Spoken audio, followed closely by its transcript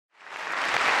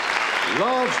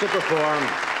loves to perform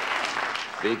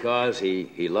because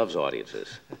he loves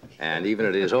audiences. And even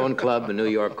at his own club in New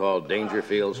York called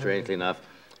Dangerfield, strangely enough,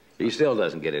 he still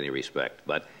doesn't get any respect.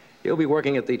 But he'll be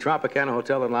working at the Tropicana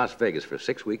Hotel in Las Vegas for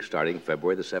 6 weeks starting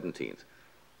February the 17th.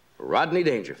 Rodney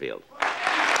Dangerfield.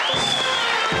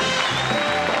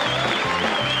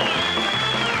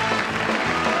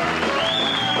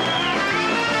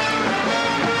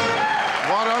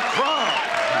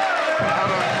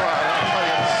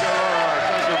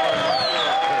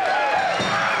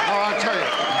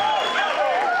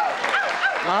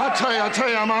 I'll tell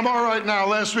you, I'm all right now.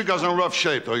 Last week I was in rough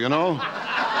shape, though, you know?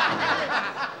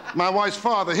 My wife's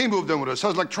father, he moved in with us.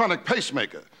 Has an electronic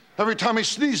pacemaker. Every time he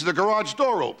sneezes, the garage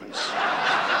door opens.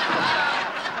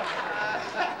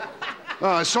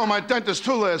 I saw my dentist,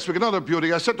 too, last week, another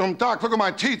beauty. I said to him, Doc, look at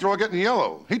my teeth, they're all getting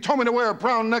yellow. He told me to wear a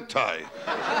brown necktie.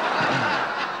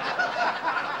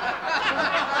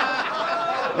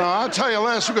 I'll tell you,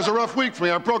 last week was a rough week for me.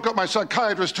 I broke up my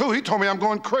psychiatrist, too. He told me I'm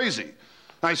going crazy.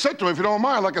 I said to him, if you don't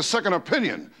mind, I'd like a second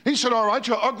opinion. He said, all right,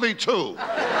 you're ugly, too.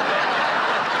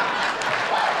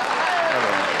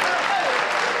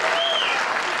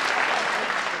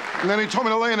 And then he told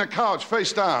me to lay on the couch,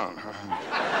 face down.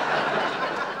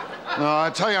 I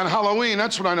tell you, on Halloween,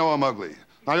 that's when I know I'm ugly.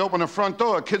 I open the front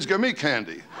door, kids give me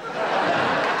candy.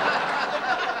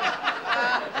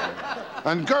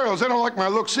 And girls, they don't like my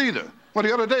looks either. Well,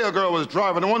 the other day, a girl was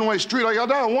driving a one-way street. I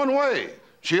yelled out, one way.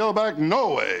 She yelled back,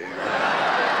 no way.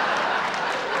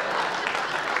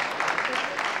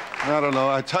 I don't know.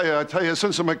 I tell you,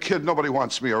 since I'm a kid, nobody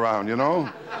wants me around, you know?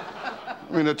 I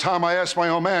mean, the time I asked my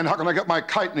old man, how can I get my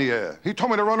kite in the air? He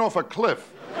told me to run off a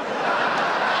cliff.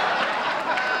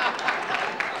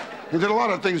 He did a lot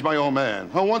of things, my old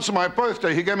man. Well, once on my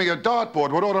birthday, he gave me a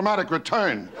dartboard with automatic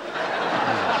return.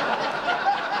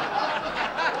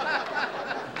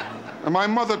 And my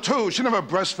mother, too, she never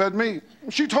breastfed me.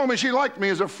 She told me she liked me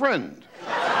as a friend.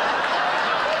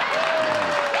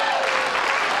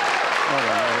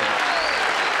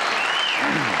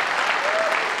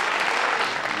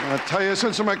 I tell you,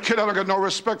 since I'm a kid, I don't get no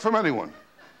respect from anyone.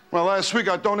 Well, last week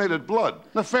I donated blood.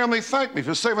 The family thanked me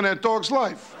for saving their dog's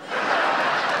life.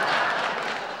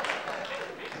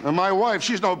 And my wife,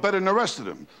 she's no better than the rest of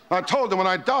them. I told her when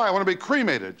I die, I want to be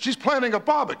cremated. She's planning a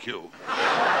barbecue.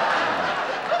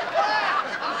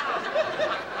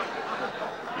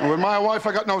 And with my wife,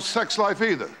 I got no sex life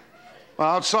either.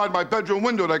 Outside my bedroom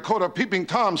window, they caught a peeping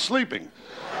Tom sleeping.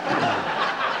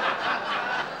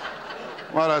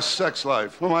 What a sex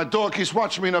life. Well, my dog keeps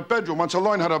watching me in the bedroom, wants to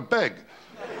learn how to beg.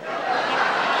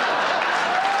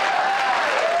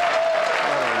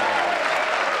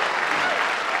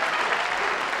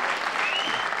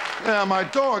 Yeah, my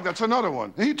dog, that's another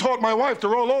one. He taught my wife to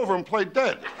roll over and play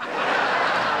dead.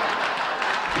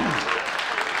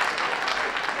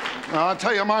 Now, I'll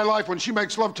tell you, my life, when she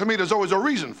makes love to me, there's always a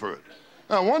reason for it.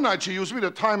 One night, she used me to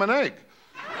time an egg.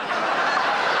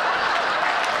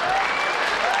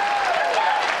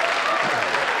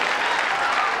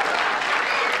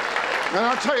 And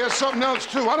I'll tell you something else,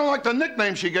 too. I don't like the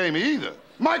nickname she gave me, either.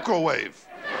 Microwave.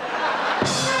 Hey,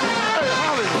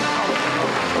 Hollywood.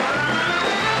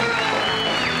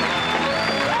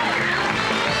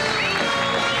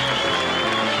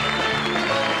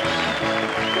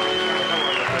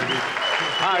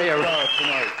 How are you?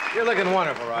 You're looking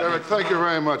wonderful, Rodney. Eric, thank you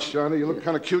very much, Johnny. You look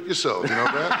kind of cute yourself, you know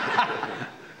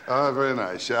that? Very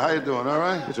nice. How you doing, all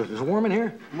right? Is it warm in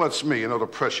here? What's me? You know, the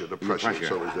pressure. It's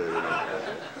always there, you know.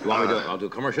 You want me to I'll do a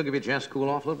commercial, give you a chance to cool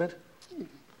off a little bit?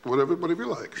 Whatever you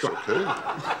like. It's okay.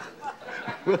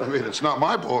 I mean, it's not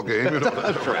my ball game, you know.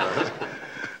 That's right.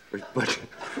 But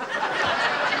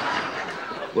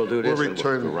we'll do this We'll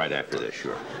return right after this,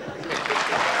 sure.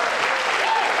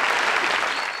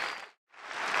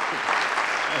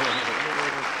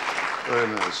 Very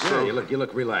nice. Yeah, So, you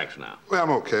look relaxed now. well, I'm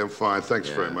okay. I'm fine. Thanks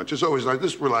very much. It's always nice.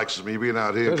 This relaxes me, being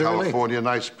out here in California. Really?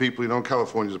 Nice people. You know,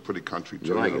 California's a pretty country, too.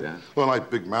 You like it, huh? Well, I like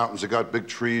big mountains. They got big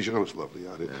trees. You know, it's lovely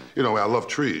out here. Yeah. You know, I love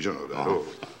trees. You know that. Oh.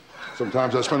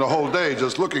 Sometimes I spend a whole day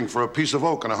just looking for a piece of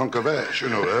oak and a hunk of ash. You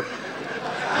know that.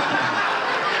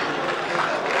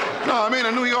 No, I mean,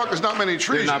 in New York, there's not many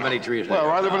trees. There's not many trees. Well,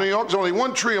 where I live in New York, there's only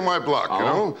one tree in my block, you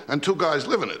know, and 2 guys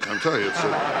live in it. I'm telling you, it's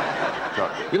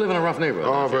You live in a rough neighborhood.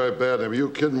 Oh, very bad. Are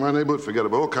you kidding? My neighborhood? Forget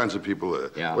about all kinds of people there.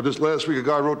 Yeah. But this last week, a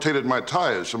guy rotated my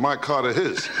tires from my car to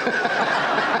his.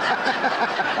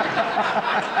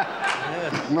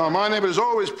 No, my neighbor, there's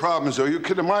always problems, though. You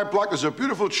kidding? My block is a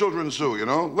beautiful children's zoo, you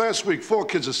know? Last week, 4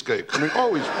 kids escaped. I mean,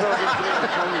 always problems.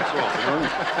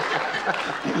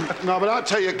 No, but I'll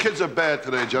tell you, kids are bad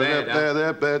today, Johnny.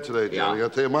 They're bad today, Johnny. Yeah. I'll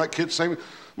tell you, my kids, same.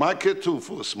 My kid, too,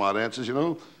 full of smart answers, you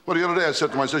know. Well, the other day I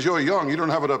said to him, I says, you're young, you don't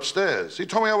have it upstairs. He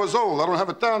told me I was old, I don't have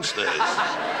it downstairs.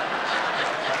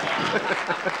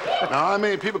 Now, I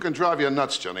mean, people can drive you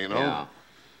nuts, Johnny, you know. Yeah.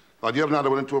 Like the other night I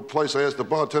went into a place, I asked the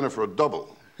bartender for a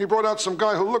double. He brought out some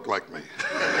guy who looked like me.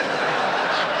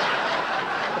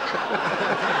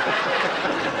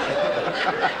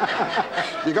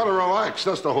 You gotta relax,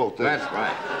 that's the whole thing. That's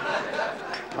right.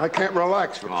 I can't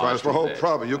relax for that's the whole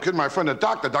problem. You kidding my friend, the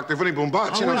doctor, Dr. Vinny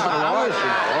Boombatz, he knows how to relax.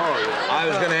 I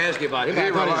was going to ask you about him.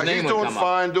 He's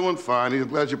doing fine. He's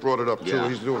glad you brought it up, too. Yeah.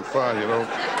 He's doing fine, you know.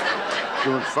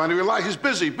 Doing fine. He's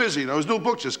busy, you know. His new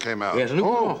book just came out. He has a new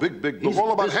book? Big book,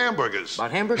 all about hamburgers.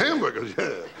 About hamburgers? Hamburgers, yeah.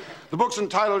 The book's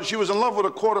entitled, She Was in Love with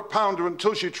a Quarter Pounder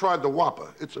Until She Tried the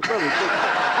Whopper. It's a very good...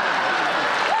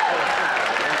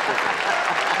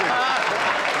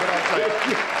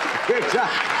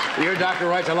 Your doctor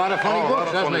writes a lot of funny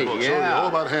books, doesn't he? Yeah. All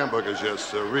about hamburgers, yes,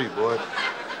 sir. Boy.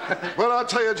 Well, I'll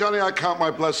tell you, Johnny, I count my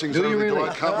blessings. Do you really?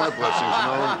 I count my blessings, you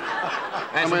know.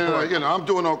 I mean, you know, I'm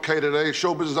doing okay today.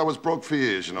 Show business, I was broke for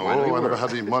years, you know. I never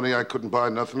had any money. I couldn't buy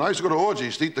nothing. I used to go to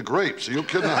orgies to eat the grapes. Are you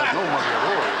kidding? I had no money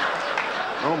at all.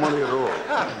 No money at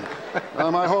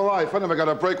all. My whole life, I never got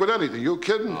a break with anything. You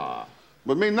kidding?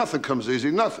 With me, nothing comes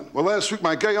easy, nothing. Well, last week,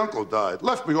 my gay uncle died.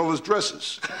 Left me all his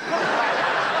dresses.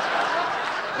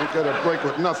 Don't get a break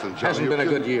with nothing, Johnny. Hasn't been a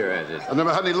good year, has it? I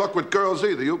never had any luck with girls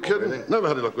either. You kidding? Really? Never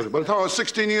had any luck with it. By the time I was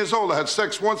 16 years old, I had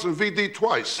sex once and VD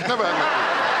twice. Never had luck with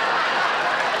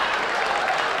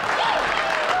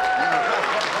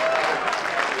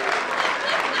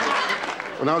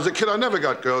it. When I was a kid, I never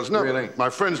got girls. Never. Really? My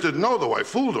friends didn't know, though. I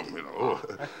fooled them, you know.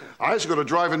 I used to go to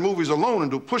drive-in movies alone and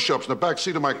do push-ups in the back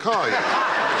seat of my car. You know?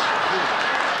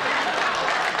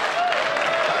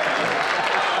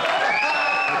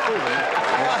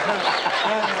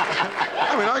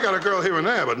 I mean, I got a girl here and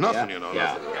there, but nothing, you know.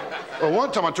 Yeah. Nothing. Well,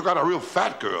 one time I took out a real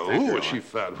fat girl. Ooh, was she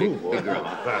fat? Big girl.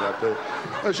 Fat out there.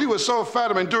 She was so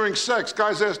fat, I mean, during sex,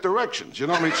 guys asked directions. You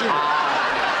know what I mean?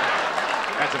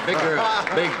 That's a big girl.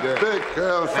 Big girl. Big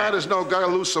girl. Fat as no guy. I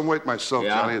lose some weight myself,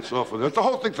 Johnny. It's awful. That's the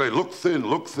whole thing today. Look thin,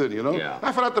 you know? Yeah.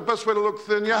 I found out the best way to look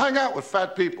thin, you hang out with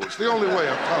fat people. It's the only way,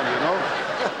 I'm telling you, you know?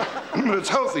 It's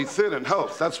healthy, thin, and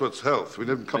health. That's what's health. We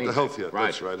didn't come to health yet. Right.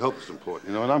 That's right. Health is important,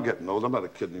 you know? And I'm getting old. I'm not a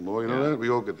kid anymore, you know that? We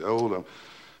all get old.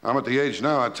 I'm at the age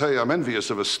now, I tell you, I'm envious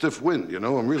of a stiff wind, you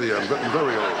know? I'm getting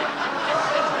very old.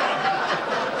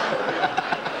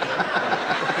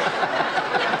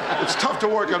 It's tough to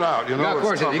work it out, you know? Yeah, of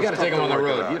course, you got to take them on the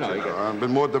road, you know. I've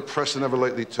been more depressed than ever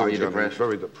lately, too, Are you Johnny. depressed?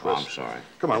 Very depressed. Oh, I'm sorry.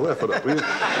 Come on, laugh it up, will you?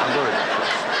 I'm very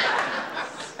depressed.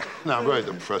 No, I'm very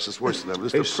depressed. It's worse than ever.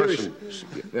 This depression,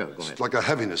 yeah, go ahead. It's like a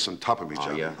heaviness on top of me,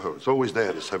 Johnny. Yeah. It's always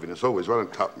there, this heaviness, always right on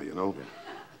top of me, you know? Yeah.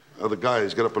 Other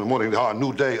guys get up in the morning, a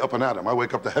new day, up and at 'em. I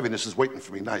wake up, the heaviness is waiting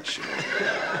for me nice, you know?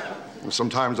 And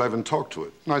sometimes I even talk to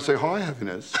it. And I say, hi,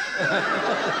 heaviness.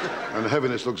 And the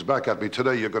heaviness looks back at me,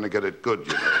 today you're going to get it good,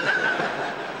 you know?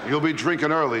 You'll be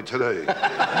drinking early today. And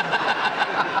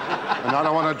I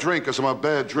don't want to drink because I'm a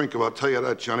bad drinker, I'll tell you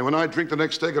that, Johnny. When I drink the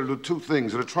next day, I got to do two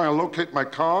things. I got to try and locate my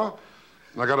car,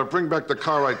 and I got to bring back the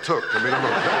car I took. I mean, I'm a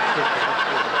bad drinker.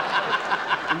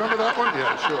 Remember that one?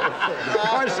 Yeah, sure. Of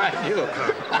course I do.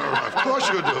 Of course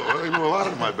you do. You know a lot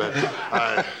of my bed.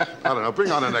 I don't know.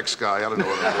 Bring on the next guy. I don't know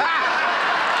what to do.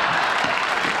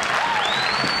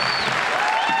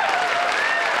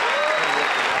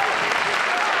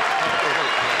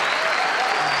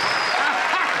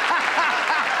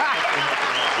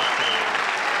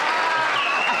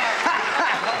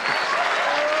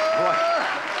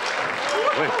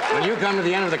 When you come to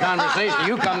the end of the conversation,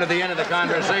 you come to the end of the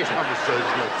conversation.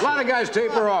 A lot of guys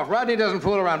taper off. Rodney doesn't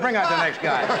fool around. Bring out the next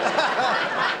guy.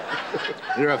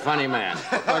 You're a funny man.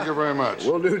 Thank you very much.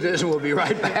 We'll do this and we'll be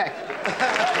right back.